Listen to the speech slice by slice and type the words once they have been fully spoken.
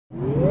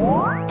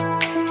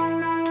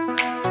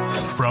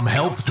From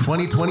Health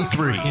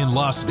 2023 in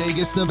Las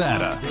Vegas,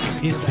 Nevada,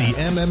 it's the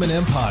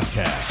MM&M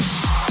Podcast.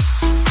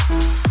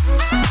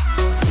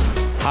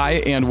 Hi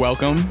and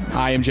welcome.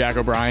 I am Jack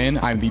O'Brien.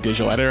 I'm the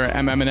digital editor at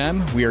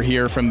MM&M. We are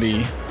here from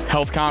the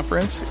Health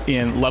Conference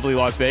in lovely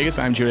Las Vegas.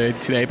 I'm joined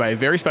today by a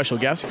very special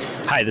guest.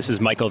 Hi, this is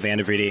Michael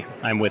Vande.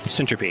 I'm with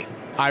Syntropy.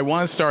 I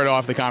want to start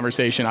off the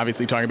conversation,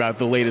 obviously talking about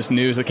the latest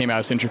news that came out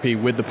of Syntropy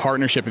with the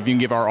partnership. If you can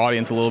give our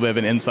audience a little bit of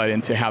an insight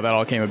into how that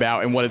all came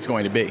about and what it's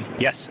going to be.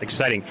 Yes,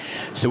 exciting.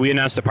 So we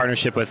announced a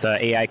partnership with an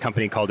AI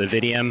company called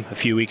Vrede a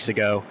few weeks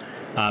ago.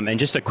 And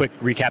just a quick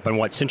recap on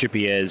what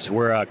Syntropy is.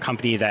 We're a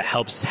company that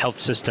helps health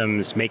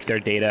systems make their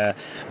data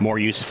more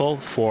useful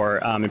for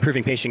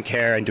improving patient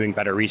care and doing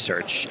better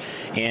research.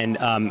 And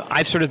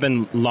I've sort of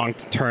been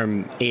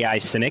long-term AI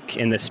cynic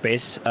in this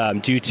space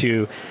due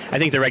to, I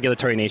think, the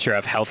regulatory nature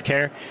of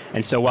healthcare.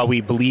 And so while we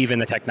believe in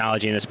the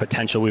technology and its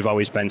potential, we've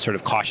always been sort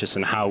of cautious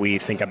in how we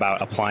think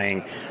about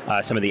applying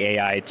some of the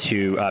AI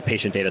to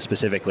patient data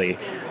specifically.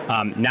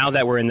 Now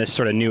that we're in this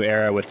sort of new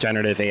era with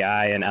generative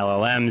AI and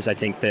LLMs, I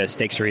think the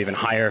stakes are even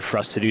higher for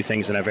us to do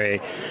things in a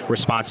very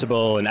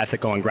responsible and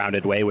ethical and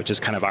grounded way, which is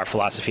kind of our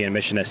philosophy and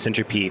mission at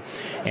Syntropy.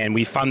 And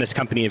we found this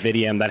company,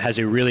 Vrede, that has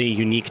a really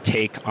unique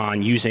take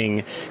on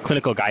using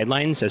clinical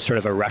guidelines as sort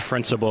of a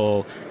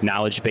referenceable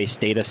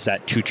knowledge-based data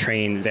set to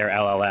train their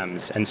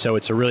LLMs. And so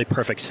it's a really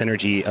perfect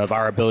synergy of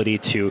our ability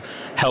to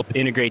help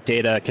integrate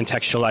data,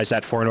 contextualize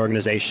that for an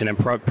organization, and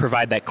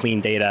provide that clean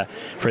data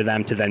for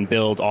them to then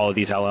build all of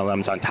these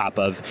LLMs on top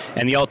of.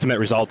 And the ultimate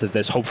result of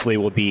this, hopefully,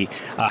 will be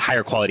a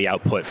higher quality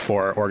output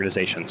for organizations.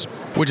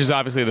 Which is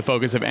obviously the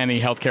focus of any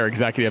healthcare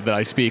executive that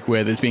I speak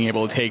with, is being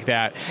able to take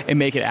that and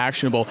make it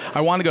actionable. I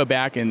want to go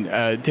back and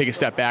take a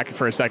step back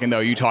for a second,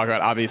 though. You talk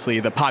about, obviously,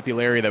 the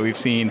popularity that we've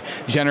seen.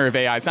 Generative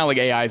AI, it's not like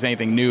AI is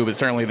anything new, but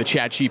certainly the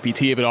chat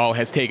GPT of it all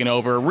has taken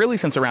over really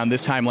since around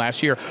this time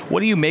last year.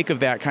 What do you make of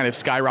that kind of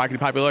skyrocketed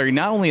popularity,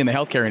 not only in the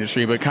healthcare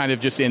industry, but kind of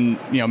just in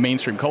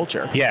mainstream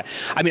culture? Yeah,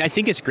 I mean, I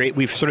think it's great.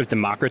 We've sort of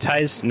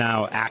democratized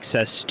now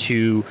access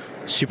to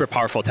super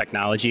powerful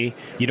technology.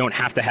 You don't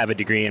have to have a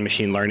degree in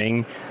machine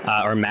learning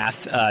or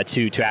math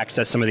to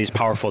access some of these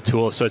powerful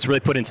tools. So it's really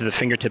put into the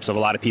fingertips of a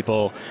lot of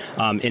people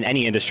in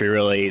any industry,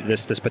 really,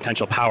 this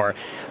potential power.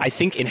 I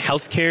think in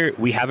healthcare,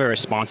 we have a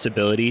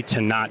responsibility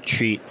to not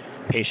treat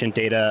patient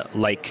data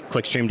like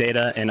clickstream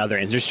data in other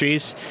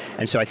industries.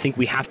 And so I think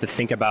we have to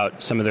think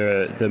about some of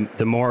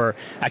the more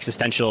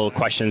existential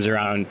questions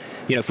around,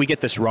 if we get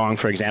this wrong,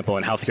 for example,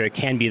 in healthcare, it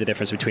can be the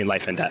difference between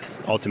life and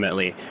death,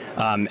 ultimately.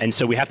 And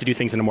so we have to do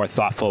things in a more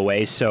thoughtful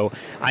way. So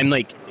I'm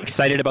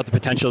excited about the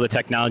potential of the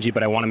technology,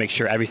 but I want to make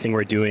sure everything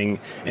we're doing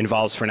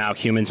involves, for now,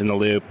 humans in the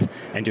loop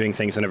and doing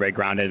things in a very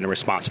grounded and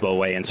responsible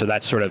way. And so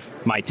that's sort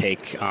of my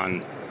take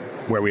on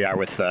where we are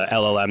with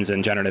LLMs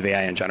and generative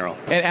AI in general.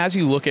 And as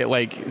you look at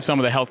some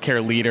of the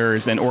healthcare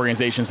leaders and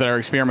organizations that are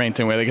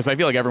experimenting with it, because I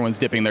feel like everyone's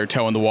dipping their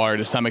toe in the water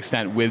to some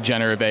extent with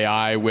generative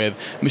AI, with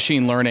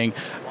machine learning,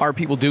 are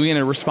people doing it in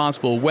a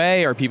responsible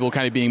way? Are people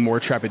kind of being more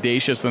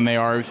trepidatious than they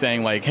are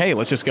saying hey,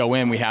 let's just go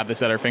in, we have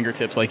this at our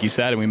fingertips, like you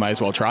said, and we might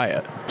as well try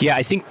it? Yeah,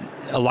 I think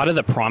a lot of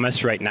the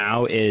promise right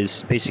now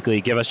is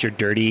basically give us your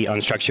dirty,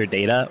 unstructured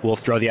data. We'll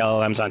throw the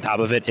LLMs on top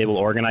of it. It will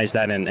organize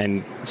that,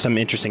 and some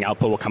interesting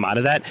output will come out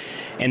of that.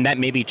 And that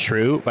may be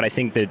true, but I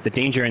think that the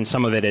danger in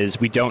some of it is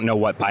we don't know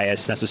what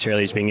bias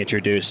necessarily is being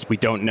introduced. We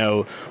don't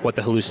know what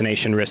the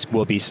hallucination risk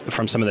will be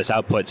from some of this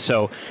output.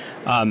 So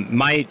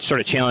my sort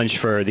of challenge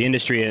for the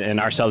industry and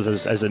ourselves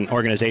as an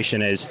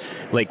organization is,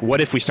 what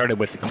if we started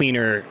with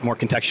cleaner, more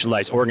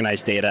contextualized,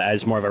 organized data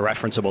as more of a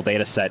referenceable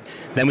data set?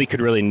 Then we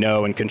could really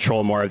know and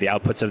control more of the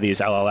outputs of these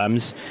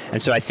LLMs.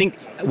 And so I think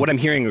what I'm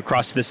hearing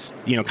across this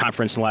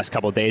conference in the last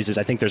couple of days is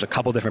I think there's a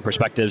couple different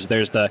perspectives.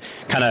 There's the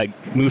kind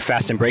of move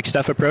fast and break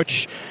stuff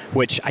approach,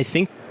 which I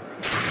think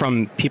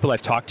from people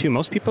I've talked to,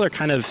 most people are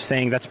kind of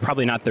saying that's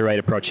probably not the right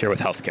approach here with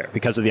healthcare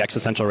because of the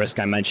existential risk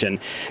I mentioned.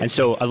 And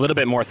so a little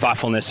bit more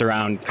thoughtfulness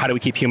around how do we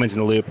keep humans in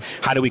the loop,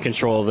 how do we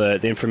control the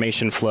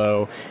information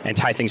flow and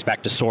tie things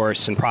back to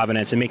source and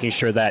provenance, and making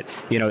sure that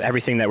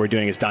everything that we're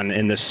doing is done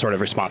in this sort of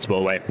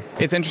responsible way.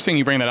 It's interesting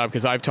you bring that up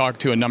because I've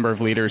talked to a number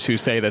of leaders who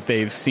say that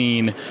they've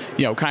seen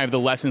kind of the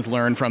lessons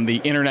learned from the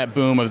internet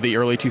boom of the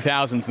early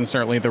 2000s, and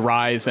certainly the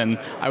rise and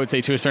I would say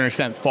to a certain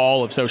extent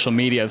fall of social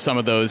media, of some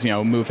of those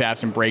move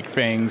fast and break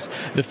things,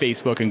 the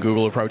Facebook and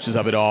Google approaches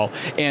of it all,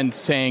 and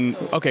saying,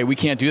 okay, we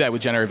can't do that with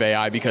generative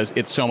AI because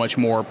it's so much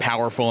more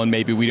powerful and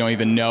maybe we don't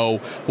even know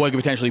what it could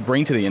potentially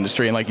bring to the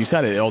industry. And like you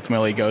said, it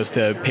ultimately goes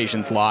to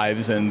patients'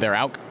 lives and their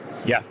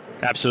outcomes. Yeah.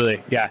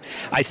 Absolutely, yeah.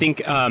 I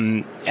think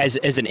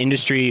as an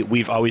industry,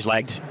 we've always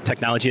lagged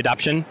technology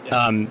adoption.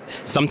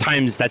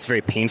 Sometimes that's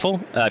very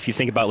painful. If you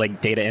think about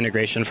data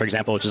integration, for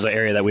example, which is an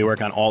area that we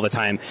work on all the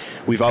time,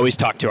 we've always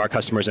talked to our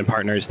customers and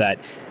partners that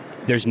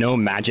there's no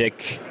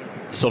magic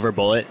silver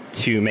bullet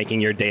to making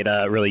your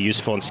data really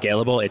useful and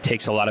scalable. It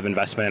takes a lot of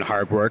investment and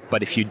hard work,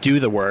 but if you do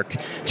the work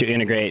to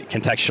integrate,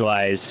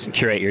 contextualize,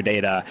 curate your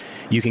data,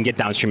 you can get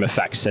downstream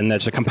effects, and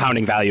there's a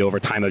compounding value over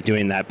time of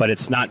doing that, but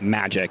it's not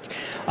magic.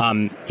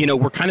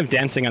 We're kind of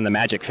dancing on the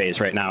magic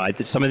phase right now.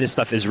 Some of this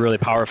stuff is really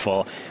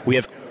powerful. We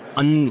have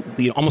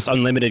almost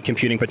unlimited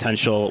computing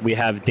potential. We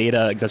have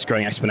data that's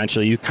growing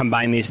exponentially. You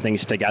combine these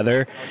things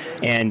together,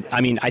 and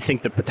I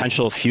think the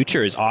potential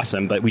future is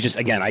awesome, but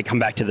I come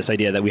back to this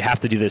idea that we have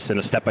to do this in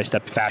a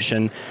step-by-step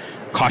fashion,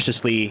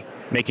 cautiously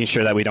making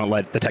sure that we don't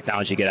let the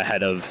technology get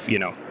ahead of,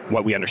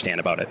 what we understand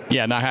about it.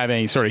 Yeah, not having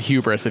any sort of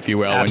hubris, if you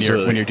will, when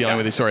you're dealing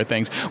with these sort of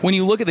things. When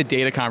you look at the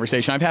data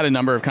conversation, I've had a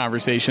number of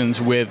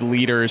conversations with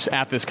leaders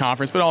at this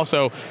conference, but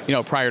also,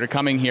 prior to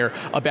coming here,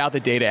 about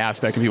the data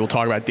aspect. And people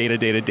talk about data.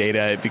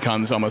 It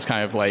becomes almost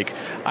kind of like,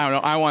 I don't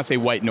know, I don't want to say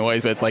white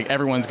noise, but it's like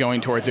everyone's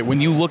going towards it.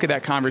 When you look at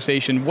that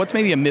conversation, what's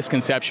maybe a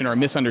misconception or a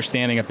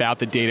misunderstanding about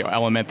the data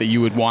element that you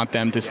would want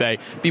them to say,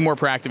 be more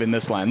proactive in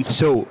this lens?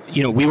 So,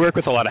 we work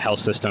with a lot of health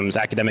systems,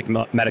 academic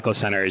medical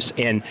centers,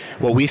 and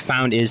what we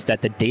found is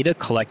that the data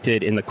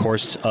collected in the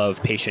course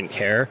of patient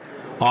care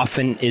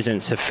often isn't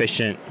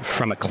sufficient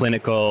from a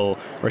clinical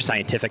or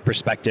scientific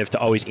perspective to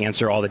always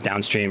answer all the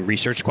downstream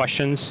research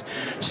questions.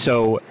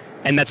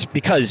 And that's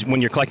because when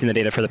you're collecting the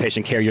data for the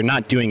patient care, you're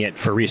not doing it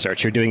for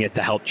research. You're doing it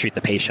to help treat the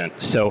patient.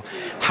 So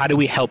how do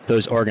we help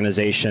those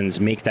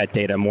organizations make that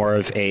data more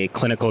of a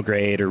clinical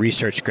grade or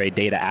research grade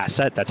data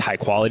asset that's high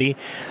quality?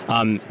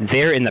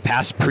 There in the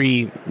past,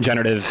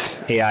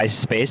 pre-generative AI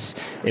space,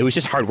 it was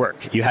just hard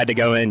work. You had to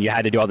go in, you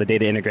had to do all the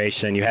data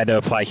integration, you had to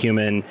apply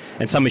human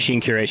and some machine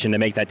curation to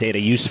make that data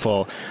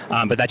useful,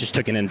 but that just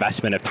took an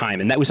investment of time.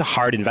 And that was a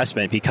hard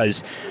investment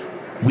because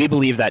we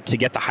believe that to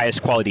get the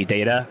highest quality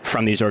data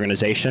from these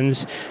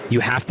organizations,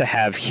 you have to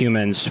have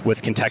humans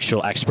with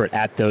contextual expert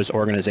at those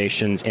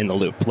organizations in the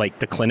loop. Like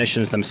the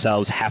clinicians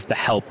themselves have to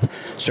help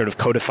sort of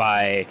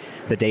codify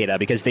the data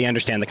because they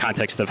understand the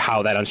context of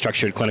how that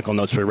unstructured clinical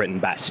notes were written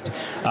best.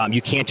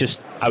 You can't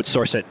just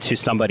outsource it to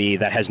somebody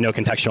that has no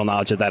contextual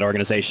knowledge of that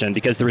organization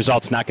because the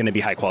result's not going to be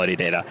high quality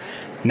data.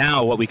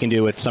 Now what we can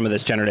do with some of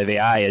this generative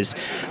AI is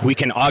we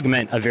can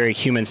augment a very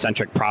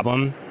human-centric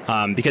problem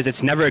because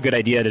it's never a good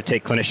idea to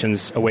take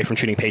clinicians away from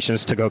treating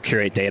patients to go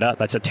curate data.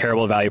 That's a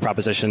terrible value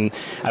proposition.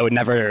 I would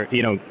never,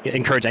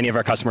 encourage any of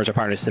our customers or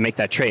partners to make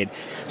that trade.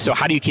 So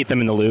how do you keep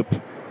them in the loop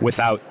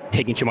without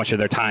taking too much of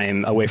their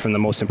time away from the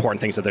most important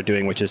things that they're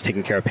doing, which is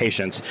taking care of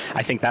patients?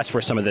 I think that's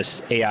where some of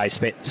this AI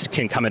space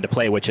can come into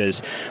play, which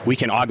is we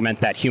can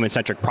augment that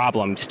human-centric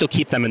problem, still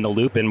keep them in the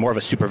loop in more of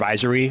a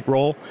supervisory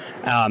role,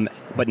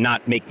 but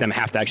not make them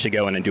have to actually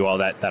go in and do all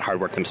that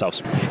hard work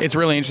themselves. It's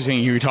really interesting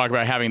you talk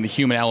about having the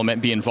human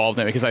element be involved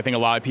in it because I think a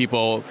lot of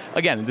people,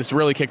 again, this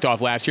really kicked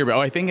off last year, but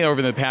I think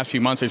over the past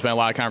few months there's been a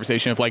lot of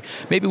conversation of like,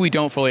 maybe we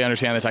don't fully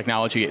understand the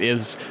technology. It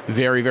is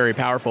very, very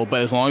powerful,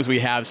 but as long as we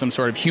have some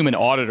sort of human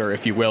auditor,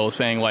 if you will,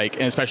 saying like,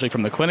 and especially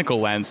from the clinical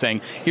lens,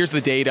 saying, here's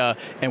the data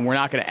and we're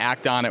not going to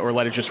act on it or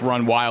let it just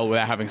run wild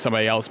without having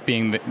somebody else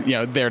being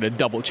there to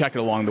double check it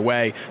along the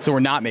way. So we're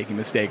not making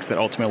mistakes that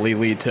ultimately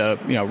lead to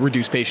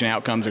reduced patient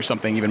outcomes or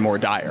something even more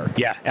dire.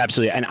 Yeah,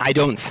 absolutely. And I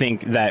don't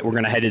think that we're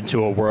going to head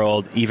into a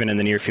world, even in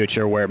the near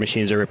future, where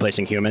machines are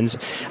replacing humans.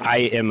 I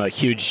am a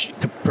huge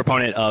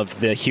proponent of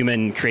the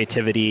human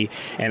creativity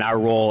and our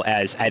role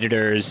as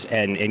editors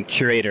and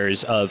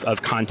curators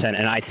of content.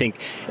 And I think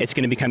it's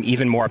going to become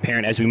even more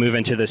apparent as we move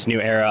into this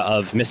new era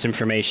of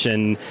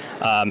misinformation,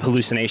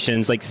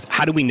 hallucinations. Like,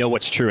 how do we know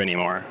what's true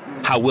anymore?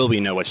 How will we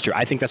know what's true?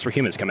 I think that's where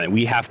humans come in.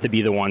 We have to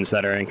be the ones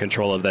that are in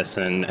control of this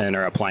and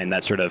are applying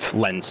that sort of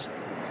lens.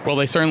 Well,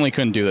 they certainly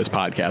couldn't do this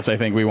podcast. I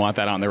think we want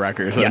that on the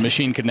record. So yes. The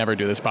machine could never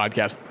do this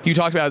podcast. You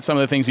talked about some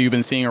of the things that you've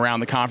been seeing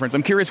around the conference.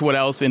 I'm curious what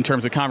else in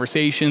terms of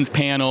conversations,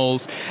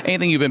 panels,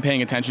 anything you've been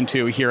paying attention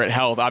to here at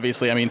Health.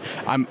 Obviously, I mean,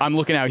 I'm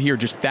looking out here,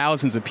 just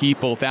thousands of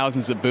people,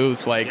 thousands of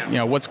booths. Like,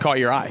 what's caught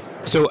your eye?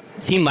 So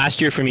theme last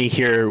year for me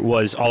here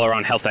was all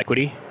around health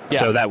equity. Yeah.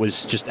 So that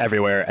was just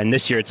everywhere. And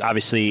this year, it's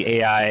obviously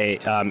AI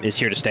is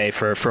here to stay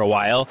for a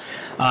while.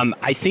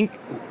 I think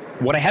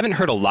what I haven't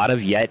heard a lot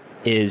of yet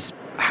is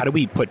how do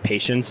we put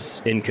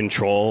patients in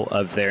control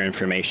of their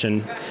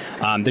information?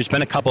 There's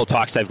been a couple of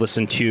talks I've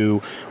listened to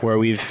where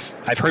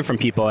I've heard from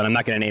people, and I'm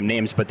not going to name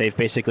names, but they've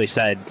basically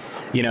said,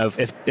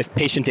 if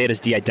patient data is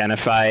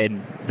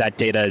de-identified, that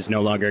data is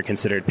no longer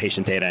considered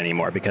patient data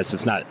anymore because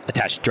it's not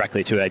attached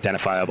directly to an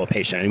identifiable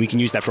patient, and we can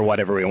use that for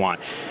whatever we want.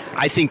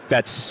 I think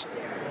that's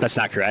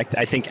not correct.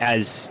 I think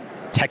as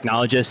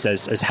technologists,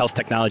 as health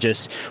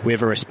technologists, we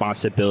have a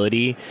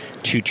responsibility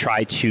to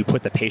try to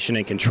put the patient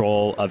in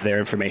control of their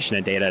information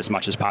and data as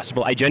much as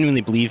possible. I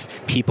genuinely believe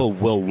people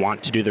will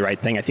want to do the right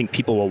thing. I think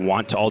people will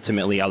want to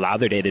ultimately allow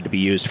their data to be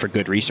used for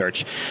good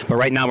research. But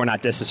right now, we're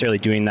not necessarily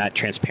doing that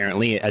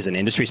transparently as an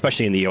industry,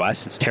 especially in the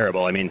US. It's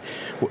terrible. I mean,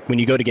 when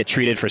you go to get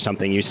treated for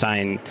something, you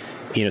sign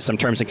some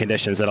terms and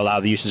conditions that allow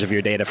the usage of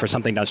your data for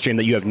something downstream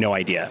that you have no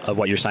idea of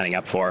what you're signing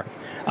up for.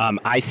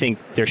 I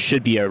think there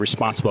should be a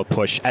responsible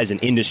push as an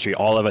industry,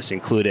 all of us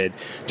included,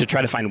 to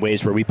try to find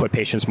ways where we put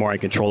patients more in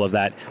control of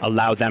that,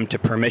 allow them to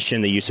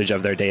permission the usage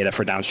of their data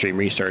for downstream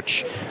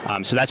research.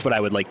 So that's what I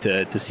would like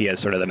to see as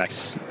sort of the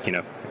next,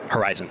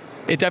 horizon.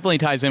 It definitely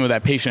ties in with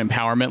that patient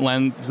empowerment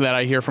lens that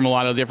I hear from a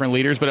lot of different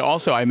leaders, but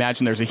also I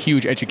imagine there's a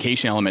huge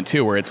education element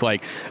too, where it's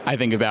like, I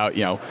think about,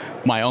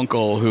 my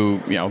uncle who,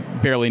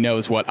 barely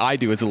knows what I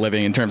do as a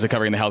living in terms of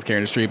covering the healthcare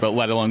industry, but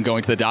let alone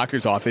going to the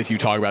doctor's office, you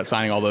talk about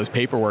signing all those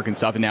paperwork and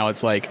stuff, and now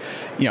it's like,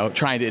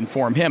 trying to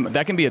inform him.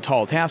 That can be a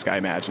tall task, I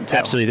imagine, too.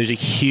 Absolutely. There's a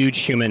huge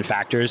human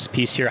factors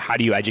piece here. How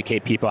do you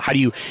educate people? How do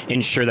you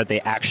ensure that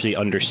they actually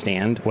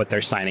understand what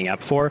they're signing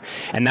up for?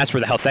 And that's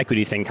where the health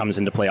equity thing comes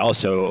into play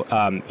also.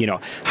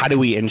 How do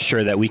we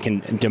ensure that we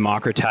can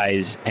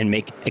democratize and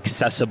make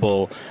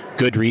accessible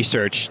good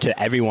research to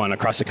everyone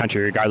across the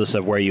country, regardless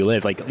of where you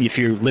live? Like, if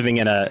you're living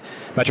in a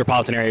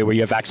metropolitan area where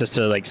you have access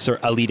to like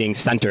a leading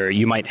center,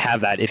 you might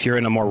have that. If you're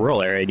in a more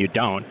rural area and you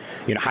don't,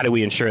 how do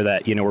we ensure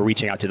that, we're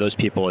reaching out to those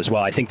people as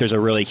well? I think there's a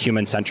really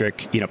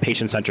human-centric,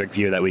 patient-centric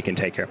view that we can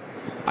take here.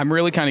 I'm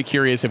really kind of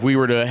curious if we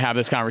were to have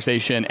this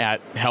conversation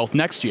at Health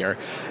next year,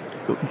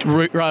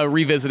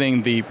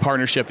 revisiting the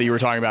partnership that you were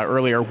talking about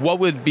earlier, what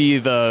would be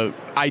the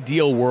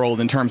ideal world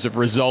in terms of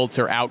results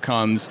or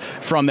outcomes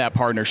from that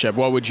partnership?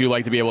 What would you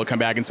like to be able to come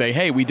back and say,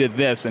 hey, we did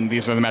this, and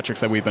these are the metrics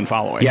that we've been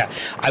following? Yeah,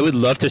 I would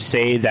love to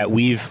say that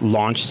we've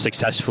launched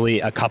successfully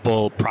a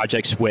couple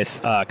projects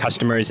with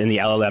customers in the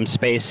LLM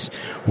space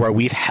where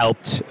we've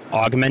helped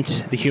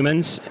augment the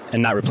humans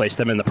and not replace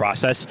them in the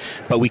process,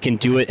 but we can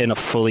do it in a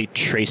fully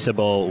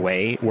traceable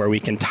way where we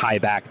can tie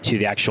back to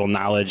the actual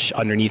knowledge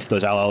underneath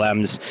those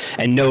LLMs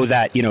and know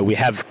that, we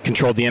have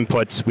controlled the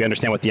inputs, we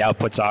understand what the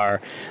outputs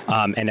are,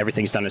 and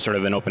everything's done in sort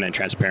of an open and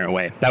transparent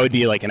way. That would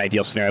be like an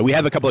ideal scenario. We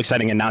have a couple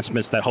exciting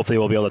announcements that hopefully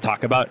we'll be able to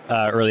talk about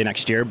early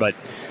next year, but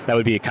that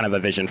would be kind of a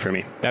vision for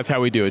me. That's how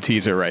we do a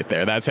teaser right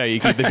there. That's how you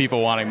keep the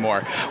people wanting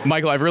more.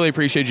 Michael, I've really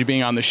appreciated you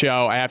being on the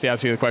show. I have to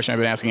ask you the question I've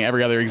been asking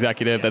every other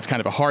executive. That's kind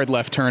of a hard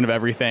left turn of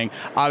everything.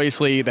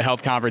 Obviously, the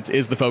health conference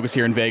is the focus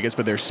here in Vegas,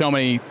 but there's so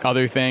many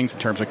other things in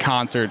terms of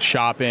concerts,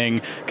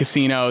 shopping,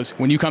 casinos.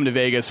 When you come to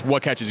Vegas,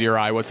 what catches your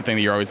eye? What's the thing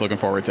that you're always looking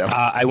forward to?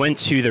 I went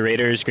to the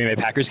Raiders Green Bay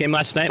Packers game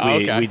last night.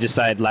 We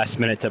decided last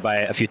minute to buy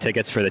a few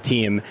tickets for the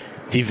team.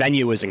 The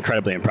venue was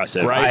incredibly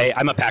impressive. Right.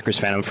 I'm a Packers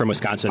fan. I'm from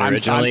Wisconsin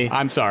originally.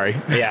 I'm sorry.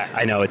 Yeah,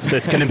 I know. It's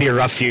going to be a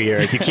rough few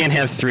years. You can't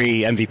have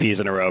 3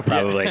 MVPs in a row,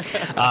 probably.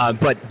 Yeah.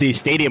 But the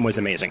stadium was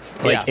amazing.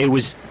 It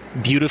was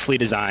beautifully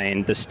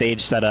designed, the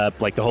stage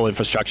setup, like the whole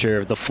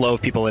infrastructure, the flow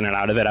of people in and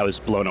out of it, I was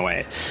blown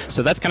away.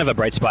 So that's kind of a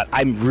bright spot.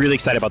 I'm really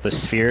excited about the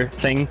Sphere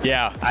thing.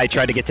 Yeah. I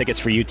tried to get tickets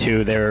for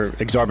U2. They're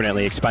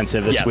exorbitantly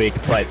expensive this week,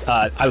 but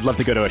I would love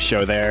to go to a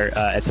show there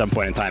at some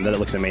point in time. That it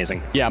looks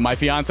amazing. Yeah, my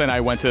fiance and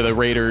I went to the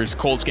Raiders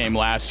Colts game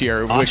last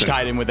year, which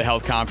tied in with the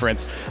health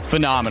conference.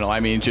 Phenomenal.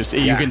 I mean,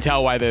 you can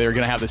tell why they're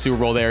going to have the Super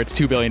Bowl there. It's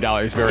 $2 billion,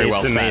 very well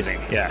spent. It's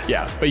amazing, yeah.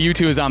 Yeah, but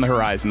U2 is on the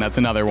horizon. That's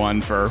another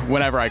one for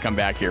whenever I come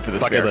back here for the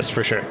Sphere. Bucket list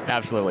for sure.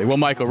 Absolutely. Well,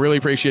 Michael, really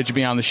appreciate you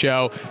being on the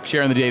show,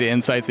 sharing the data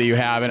insights that you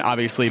have, and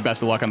obviously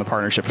best of luck on the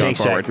partnership going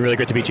forward. Thanks, Jack. Really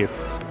great to meet you.